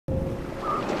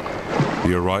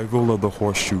the arrival of the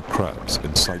horseshoe crabs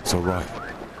incites a riot.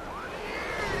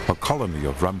 A colony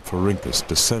of Rhamphorhynchus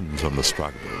descends on the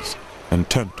stragglers,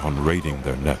 intent on raiding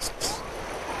their nests.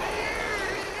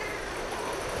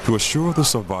 To assure the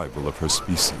survival of her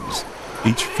species,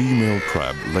 each female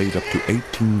crab laid up to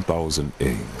 18,000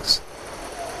 eggs.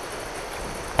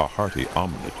 A hearty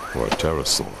omelet for a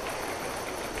pterosaur.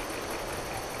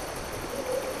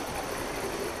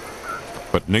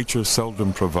 But nature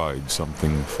seldom provides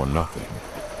something for nothing.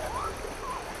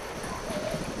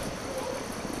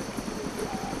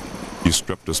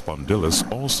 Eustreptospondylus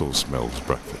also smells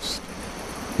breakfast,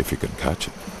 if you can catch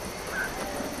it.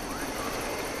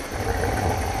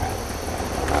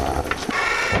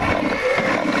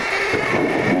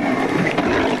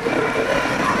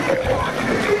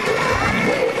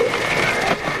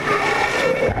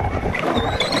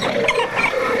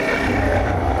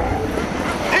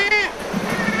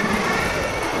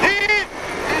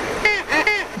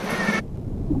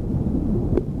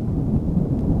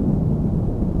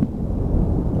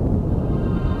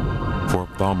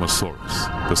 Dinosaurs,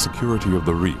 the security of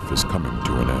the reef is coming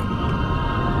to an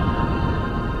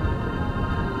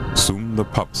end. Soon the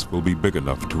pups will be big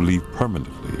enough to leave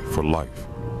permanently for life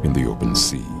in the open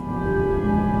sea.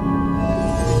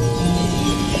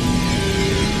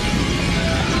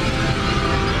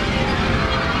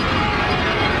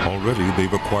 Already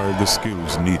they've acquired the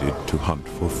skills needed to hunt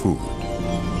for food.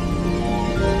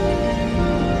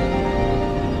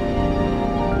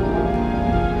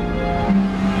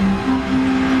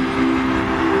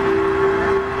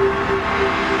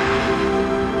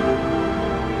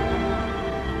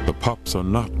 Pups are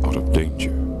not out of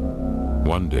danger.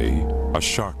 One day, a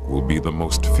shark will be the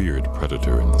most feared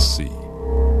predator in the sea.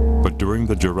 But during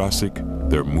the Jurassic,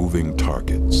 they're moving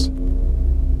targets.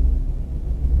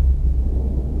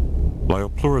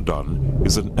 Liopleurodon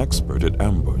is an expert at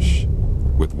ambush.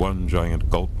 With one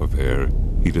giant gulp of air,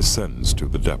 he descends to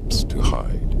the depths to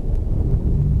hide.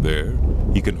 There,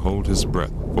 he can hold his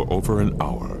breath for over an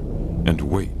hour and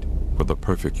wait for the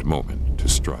perfect moment to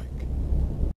strike.